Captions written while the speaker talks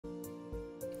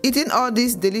Eating all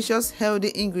these delicious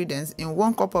healthy ingredients in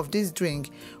 1 cup of this drink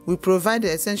will provide the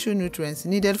essential nutrients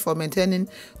needed for maintaining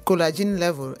collagen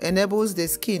level, enables the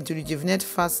skin to rejuvenate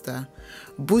faster,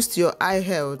 boost your eye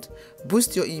health,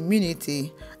 boost your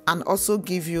immunity, and also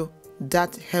give you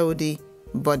that healthy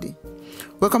body.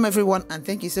 Welcome everyone, and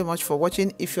thank you so much for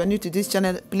watching. If you're new to this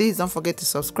channel, please don't forget to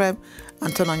subscribe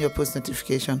and turn on your post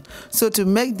notification. So to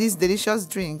make this delicious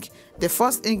drink, the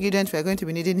first ingredient we're going to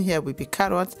be needing here will be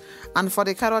carrot, and for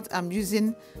the carrot I'm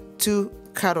using 2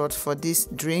 carrots for this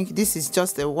drink. This is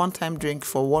just a one-time drink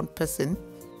for 1 person.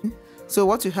 So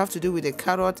what you have to do with the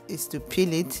carrot is to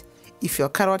peel it. If your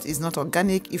carrot is not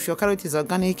organic, if your carrot is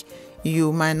organic,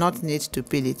 you might not need to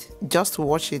peel it. Just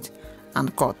wash it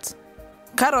and cut.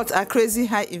 Carrots are crazy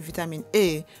high in vitamin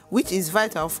A, which is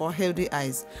vital for healthy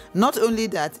eyes. Not only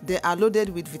that, they are loaded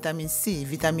with vitamin C,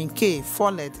 vitamin K,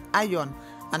 folate, iron,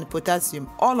 and potassium,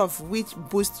 all of which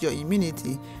boost your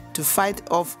immunity to fight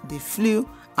off the flu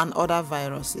and other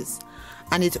viruses.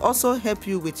 And it also helps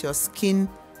you with your skin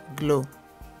glow.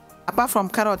 Apart from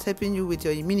carrot helping you with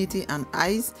your immunity and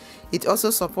eyes, it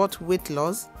also supports weight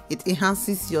loss, it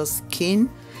enhances your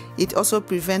skin, it also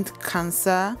prevents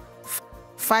cancer,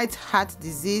 fight heart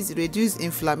disease, reduce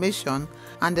inflammation,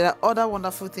 and there are other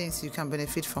wonderful things you can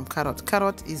benefit from carrot.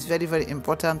 Carrot is very, very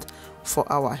important for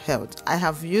our health. I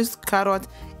have used carrot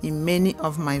in many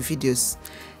of my videos.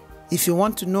 If you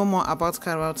want to know more about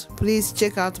carrot, please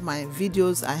check out my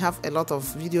videos. I have a lot of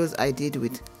videos I did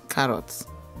with carrots.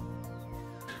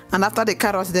 And after the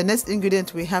carrot, the next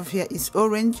ingredient we have here is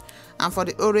orange, and for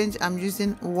the orange I'm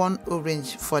using 1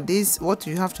 orange. For this, what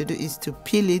you have to do is to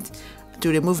peel it, to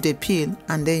remove the peel,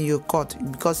 and then you cut,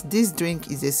 because this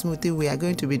drink is a smoothie. We are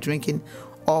going to be drinking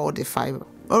all the fiber.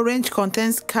 Orange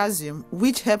contains calcium,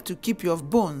 which help to keep your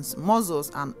bones, muscles,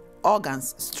 and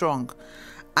organs strong.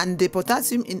 And the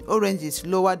potassium in oranges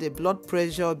lower the blood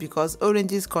pressure because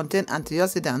oranges contain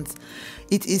antioxidants.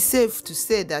 It is safe to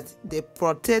say that they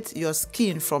protect your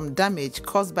skin from damage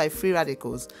caused by free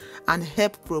radicals and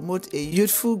help promote a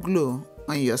youthful glow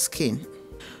on your skin.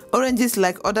 Oranges,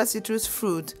 like other citrus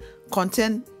fruit,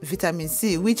 contain vitamin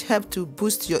C, which help to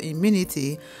boost your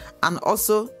immunity and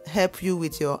also help you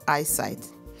with your eyesight.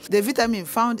 The vitamin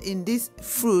found in this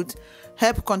fruit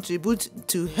help contribute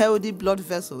to healthy blood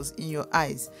vessels in your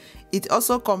eyes. It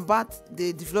also combats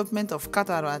the development of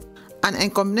cataract, and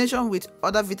in combination with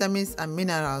other vitamins and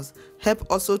minerals, help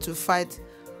also to fight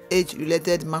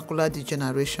age-related macular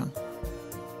degeneration.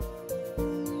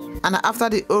 And after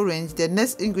the orange, the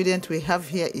next ingredient we have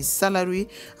here is celery,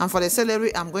 and for the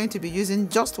celery I'm going to be using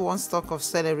just 1 stalk of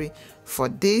celery for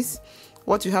this.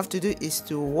 What you have to do is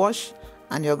to wash,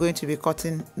 and you're going to be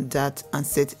cutting that and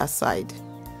set aside.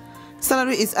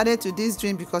 Celery is added to this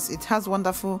drink because it has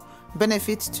wonderful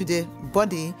benefits to the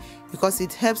body, because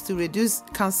it helps to reduce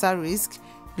cancer risk,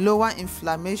 lower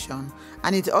inflammation,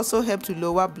 and it also helps to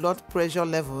lower blood pressure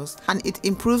levels, and it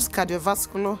improves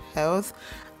cardiovascular health,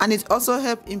 and it also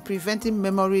helps in preventing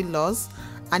memory loss,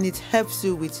 and it helps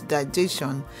you with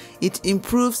digestion. It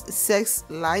improves sex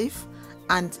life,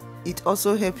 and it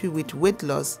also helps you with weight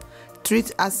loss,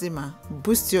 treat asthma,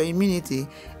 boost your immunity,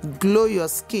 glow your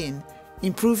skin,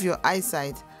 improve your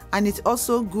eyesight, and it's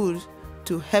also good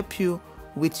to help you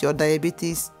with your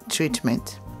diabetes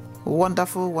treatment.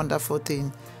 Wonderful, wonderful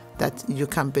thing that you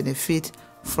can benefit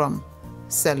from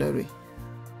celery.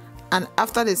 And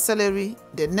after the celery,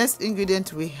 the next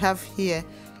ingredient we have here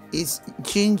is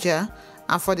ginger,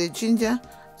 and for the ginger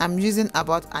I'm using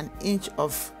about 1 inch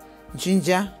of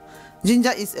ginger.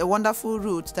 Ginger is a wonderful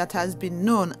root that has been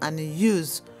known and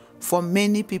used for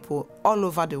many people all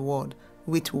over the world,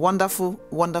 with wonderful,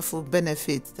 wonderful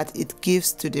benefits that it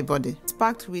gives to the body. It's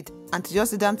packed with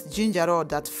antioxidant gingerol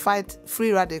that fight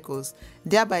free radicals,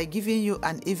 thereby giving you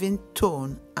an even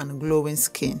tone and glowing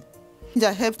skin.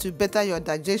 Ginger helps to better your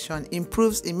digestion,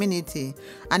 improves immunity,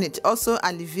 and it also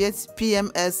alleviates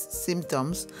PMS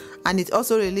symptoms, and it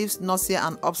also relieves nausea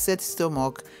and upset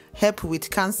stomach, help with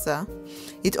cancer.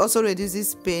 It also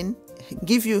reduces pain,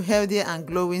 give you healthier and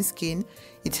glowing skin.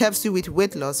 It helps you with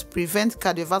weight loss, prevent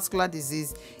cardiovascular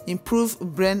disease, improve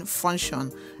brain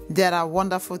function. There are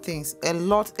wonderful things, a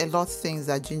lot of things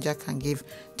that ginger can give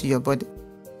to your body.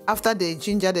 After the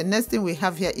ginger, the next thing we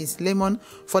have here is lemon.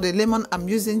 For the lemon, I'm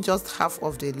using just half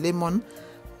of the lemon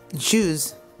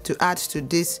juice to add to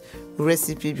this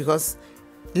recipe, because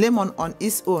lemon on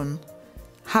its own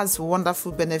has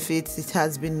wonderful benefits. It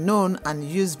has been known and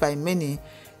used by many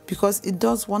because it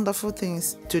does wonderful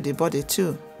things to the body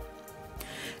too.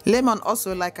 Lemon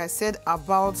also, like I said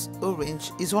about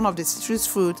orange, is one of the citrus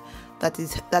fruit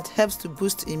that helps to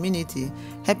boost immunity,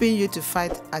 helping you to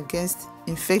fight against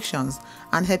infections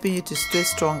and helping you to stay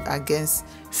strong against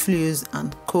flus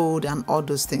and cold and all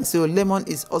those things. So lemon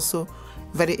is also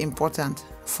very important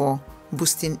for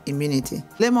boosting immunity.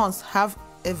 Lemons have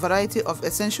a variety of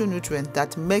essential nutrients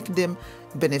that make them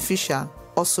beneficial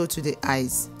also to the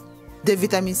eyes. The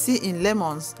vitamin C in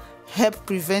lemons help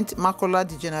prevent macular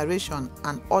degeneration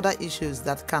and other issues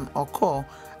that can occur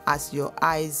as your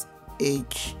eyes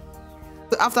age.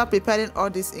 So after preparing all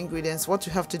these ingredients, what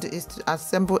you have to do is to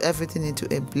assemble everything into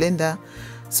a blender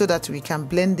so that we can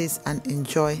blend this and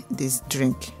enjoy this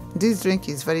drink. This drink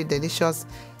is very delicious.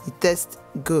 It tastes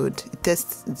good. It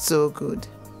tastes so good.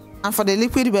 And for the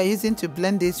liquid we are using to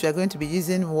blend this, we are going to be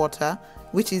using water,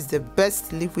 which is the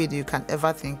best liquid you can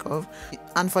ever think of.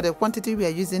 And for the quantity we are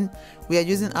using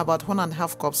about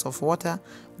 1.5 cups of water.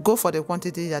 Go for the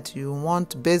quantity that you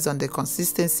want based on the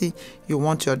consistency you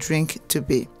want your drink to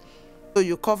be. So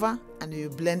you cover and you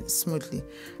blend smoothly.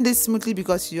 This smoothly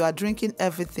because you are drinking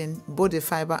everything, both the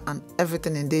fiber and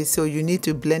everything in this, so you need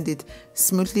to blend it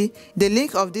smoothly. The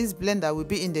link of this blender will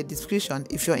be in the description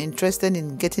if you're interested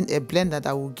in getting a blender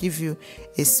that will give you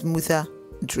a smoother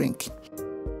drink.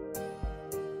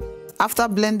 After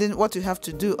blending, what you have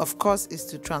to do, of course, is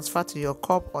to transfer to your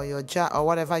cup or your jar or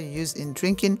whatever you use in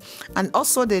drinking. And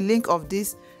also the link of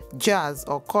these jars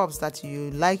or cups that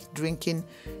you like drinking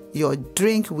your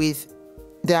drink with,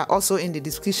 they are also in the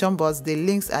description box. The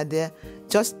links are there.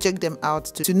 Just check them out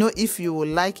to know if you will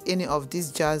like any of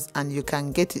these jars, and you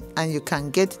can get it, and you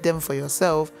can get them for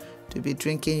yourself to be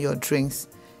drinking your drinks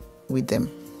with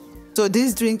them. So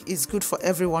this drink is good for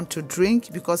everyone to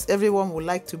drink because everyone would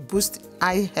like to boost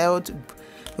eye health,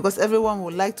 because everyone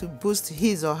would like to boost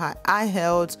his or her eye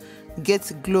health,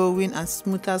 get glowing and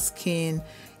smoother skin,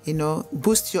 you know,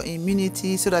 boost your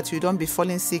immunity so that you don't be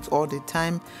falling sick all the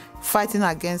time, fighting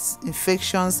against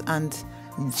infections and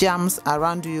germs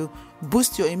around you.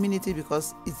 Boost your immunity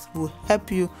because it will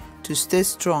help you to stay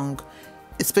strong,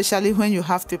 especially when you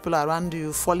have people around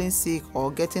you falling sick or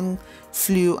getting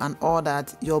flu and all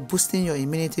that. You're boosting your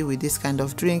immunity with this kind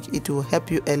of drink. It will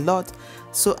help you a lot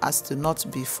so as to not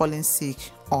be falling sick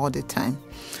all the time.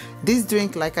 This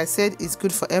drink, like I said, is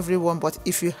good for everyone, but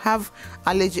if you have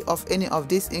allergy of any of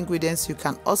these ingredients, you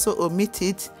can also omit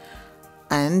it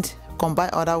and combine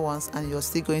other ones, and you're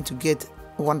still going to get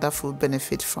wonderful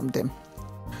benefit from them.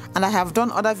 And I have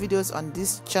done other videos on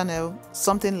this channel,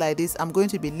 something like this. I'm going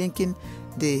to be linking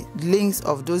the links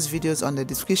of those videos on the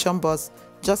description box.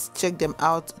 Just check them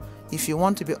out if you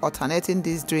want to be alternating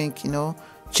this drink, you know,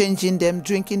 changing them,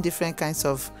 drinking different kinds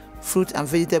of fruit and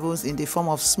vegetables in the form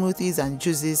of smoothies and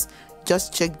juices.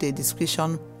 Just check the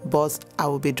description box. I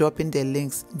will be dropping the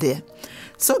links there.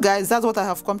 So guys, that's what I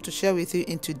have come to share with you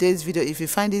in today's video. If you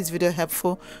find this video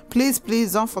helpful, please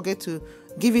don't forget to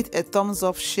give it a thumbs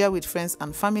up, share with friends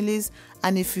and families,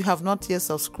 and if you have not yet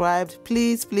subscribed,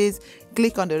 please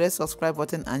click on the red subscribe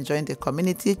button and join the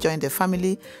community, join the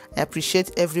family. I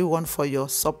appreciate everyone for your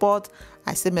support.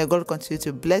 I say may God continue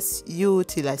to bless you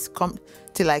till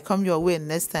I come your way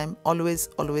next time. Always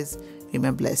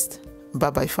remain blessed. Bye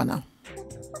bye for now.